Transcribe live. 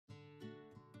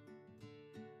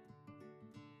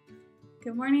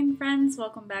Good morning, friends.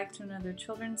 Welcome back to another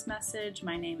children's message.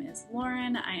 My name is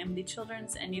Lauren. I am the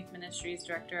Children's and Youth Ministries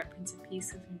Director at Prince of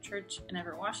Peace Lutheran Church in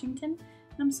Everett, Washington.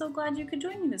 And I'm so glad you could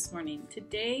join me this morning.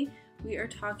 Today, we are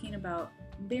talking about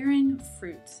bearing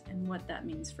fruit and what that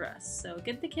means for us. So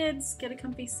get the kids, get a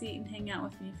comfy seat, and hang out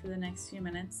with me for the next few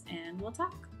minutes, and we'll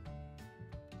talk.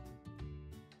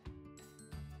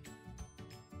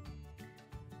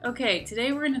 Okay,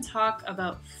 today we're going to talk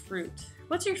about fruit.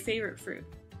 What's your favorite fruit?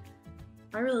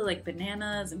 I really like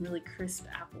bananas and really crisp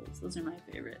apples. Those are my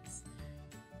favorites.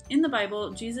 In the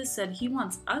Bible, Jesus said he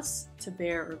wants us to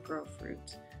bear or grow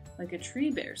fruit, like a tree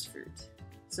bears fruit.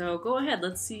 So go ahead,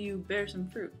 let's see you bear some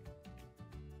fruit.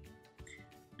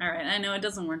 All right, I know it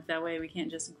doesn't work that way. We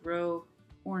can't just grow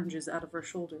oranges out of our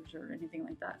shoulders or anything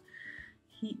like that.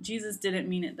 Jesus didn't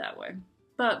mean it that way.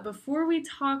 But before we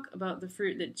talk about the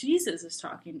fruit that Jesus is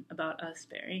talking about us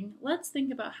bearing, let's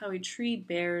think about how a tree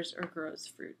bears or grows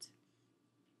fruit.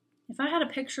 If I had a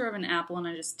picture of an apple and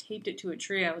I just taped it to a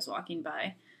tree I was walking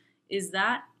by, is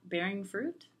that bearing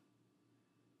fruit?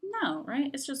 No, right?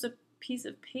 It's just a piece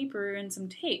of paper and some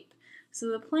tape.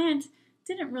 So the plant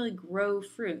didn't really grow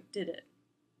fruit, did it?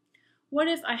 What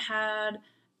if I had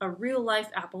a real life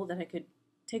apple that I could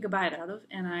take a bite out of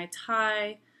and I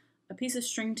tie a piece of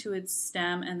string to its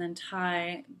stem and then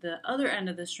tie the other end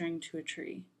of the string to a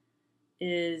tree?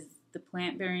 Is the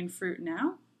plant bearing fruit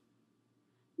now?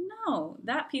 No,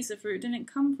 that piece of fruit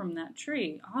didn't come from that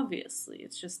tree, obviously.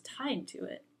 It's just tied to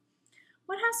it.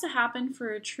 What has to happen for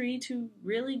a tree to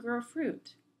really grow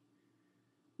fruit?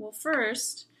 Well,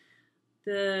 first,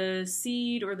 the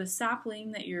seed or the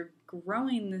sapling that you're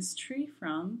growing this tree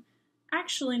from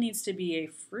actually needs to be a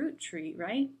fruit tree,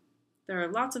 right? There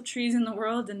are lots of trees in the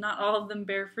world and not all of them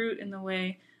bear fruit in the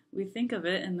way we think of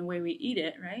it and the way we eat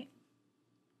it, right?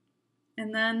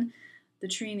 And then the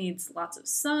tree needs lots of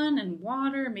sun and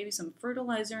water, maybe some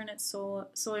fertilizer in its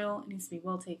soil. It needs to be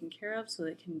well taken care of so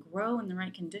that it can grow in the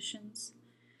right conditions.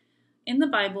 In the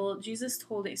Bible, Jesus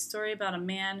told a story about a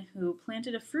man who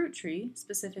planted a fruit tree,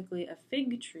 specifically a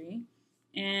fig tree,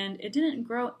 and it didn't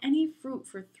grow any fruit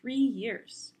for 3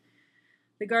 years.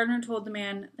 The gardener told the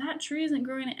man, "That tree isn't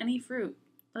growing any fruit.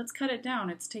 Let's cut it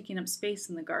down. It's taking up space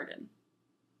in the garden."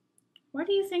 Why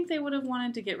do you think they would have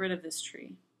wanted to get rid of this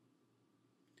tree?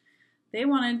 They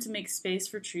wanted to make space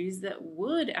for trees that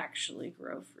would actually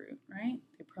grow fruit, right?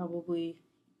 They probably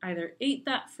either ate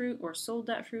that fruit or sold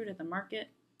that fruit at the market.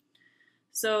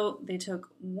 So they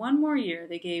took one more year.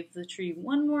 They gave the tree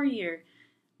one more year,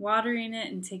 watering it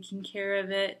and taking care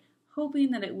of it,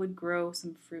 hoping that it would grow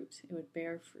some fruit. It would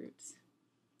bear fruit.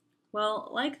 Well,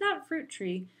 like that fruit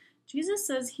tree, Jesus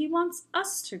says he wants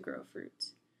us to grow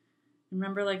fruit.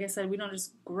 Remember, like I said, we don't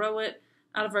just grow it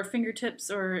out of our fingertips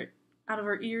or out of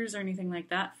our ears or anything like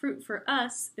that. Fruit for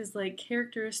us is like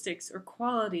characteristics or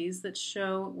qualities that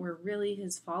show we're really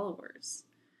his followers,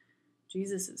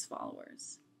 Jesus's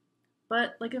followers.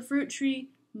 But like a fruit tree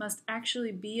must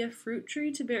actually be a fruit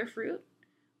tree to bear fruit,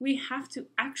 we have to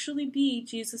actually be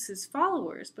Jesus's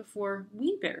followers before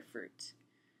we bear fruit.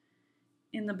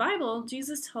 In the Bible,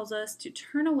 Jesus tells us to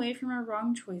turn away from our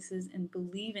wrong choices and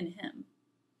believe in him.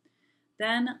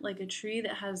 Then, like a tree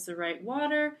that has the right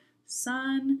water,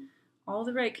 sun, all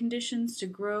the right conditions to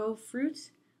grow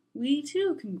fruit, we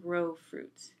too can grow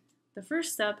fruit. The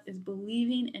first step is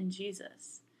believing in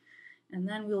Jesus. And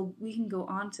then we can go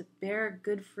on to bear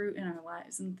good fruit in our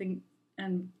lives. And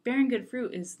bearing good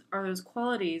fruit are those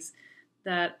qualities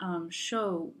that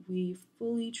show we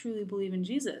fully, truly believe in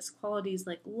Jesus. Qualities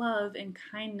like love and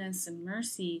kindness and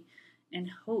mercy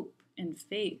and hope and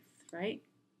faith, right?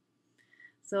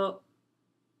 So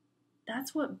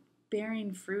that's what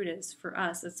bearing fruit is for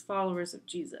us as followers of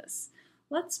Jesus.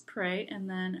 Let's pray and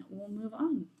then we'll move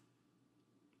on.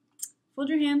 Fold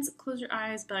your hands, close your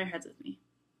eyes, bow your heads with me.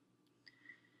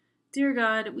 Dear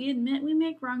God, we admit we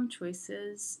make wrong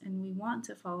choices and we want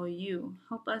to follow you.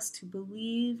 Help us to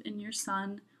believe in your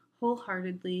Son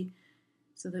wholeheartedly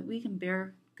so that we can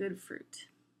bear good fruit.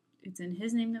 It's in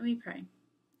his name that we pray.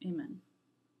 Amen.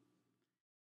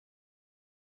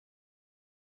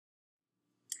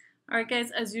 All right,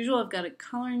 guys, as usual, I've got a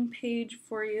coloring page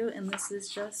for you, and this is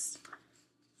just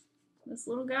this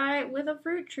little guy with a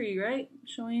fruit tree, right?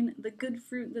 Showing the good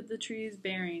fruit that the tree is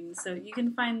bearing. So you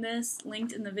can find this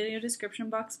linked in the video description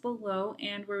box below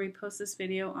and where we post this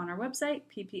video on our website,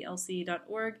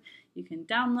 pplc.org. You can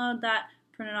download that,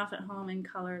 print it off at home, and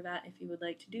color that if you would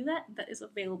like to do that. That is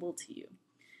available to you.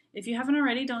 If you haven't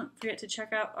already, don't forget to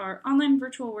check out our online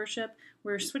virtual worship.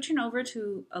 We're switching over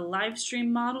to a live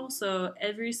stream model, so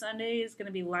every Sunday is going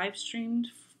to be live streamed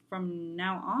from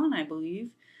now on, I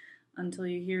believe. until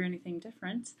you hear anything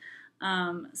different.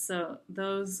 So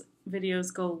those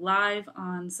videos go live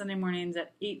on Sunday mornings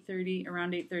at 8:30,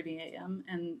 around 8:30 a.m.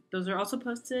 And those are also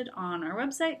posted on our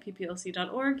website,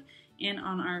 pplc.org, and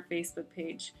on our Facebook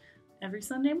page every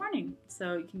Sunday morning.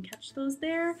 So you can catch those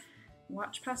there,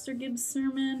 watch Pastor Gibbs'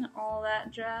 sermon, all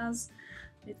that jazz.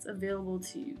 It's available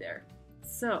to you there.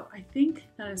 So I think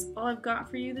that is all I've got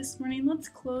for you this morning. Let's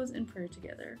close in prayer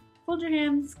together. Fold your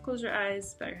hands, close your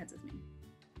eyes, bow your heads with me.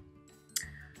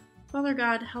 Father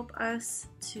God, help us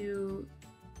to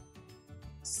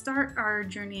start our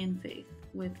journey in faith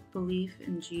with belief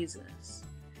in Jesus.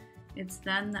 It's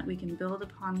then that we can build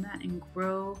upon that and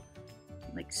grow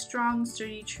like strong,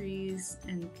 sturdy trees,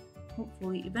 and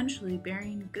hopefully eventually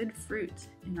bearing good fruit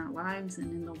in our lives and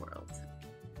in the world.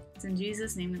 It's in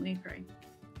Jesus' name that we pray.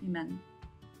 Amen.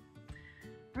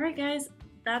 All right, guys,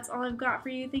 that's all I've got for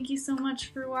you. Thank you so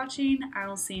much for watching. I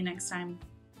will see you next time.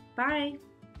 Bye.